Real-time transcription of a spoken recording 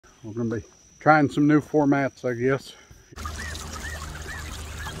We're gonna be trying some new formats, I guess.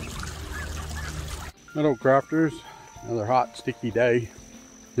 Hello crafters, another hot sticky day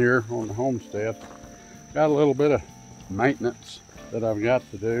here on the homestead. Got a little bit of maintenance that I've got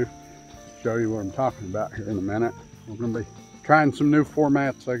to do. Show you what I'm talking about here in a minute. We're gonna be trying some new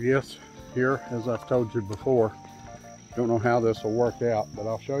formats, I guess, here, as I've told you before. Don't know how this will work out, but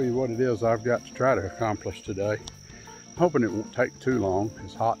I'll show you what it is I've got to try to accomplish today. I'm hoping it won't take too long,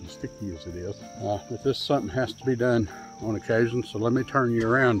 as hot and sticky as it is. But this something has to be done on occasion, so let me turn you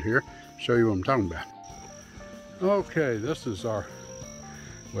around here, show you what I'm talking about. Okay, this is our,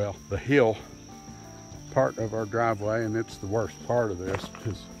 well, the hill part of our driveway, and it's the worst part of this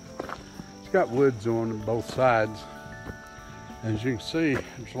because it's got woods on both sides. As you can see,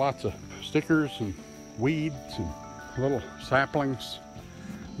 there's lots of stickers and weeds and little saplings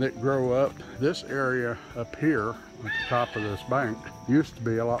that grow up. This area up here at the top of this bank used to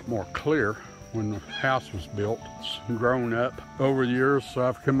be a lot more clear when the house was built. It's grown up over the years, so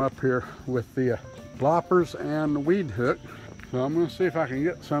I've come up here with the loppers and the weed hook. So I'm going to see if I can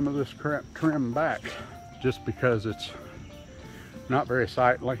get some of this crap trimmed back, just because it's not very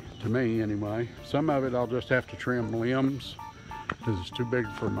sightly to me anyway. Some of it I'll just have to trim limbs because it's too big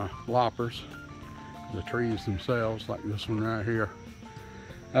for my loppers. The trees themselves, like this one right here.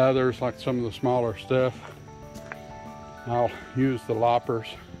 Others, like some of the smaller stuff, I'll use the loppers,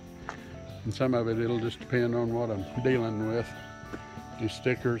 and some of it'll just depend on what I'm dealing with. These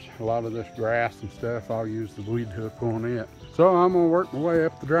stickers, a lot of this grass and stuff, I'll use the weed hook on it. So I'm gonna work my way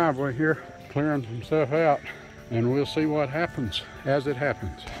up the driveway here, clearing some stuff out, and we'll see what happens as it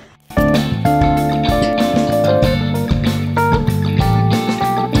happens.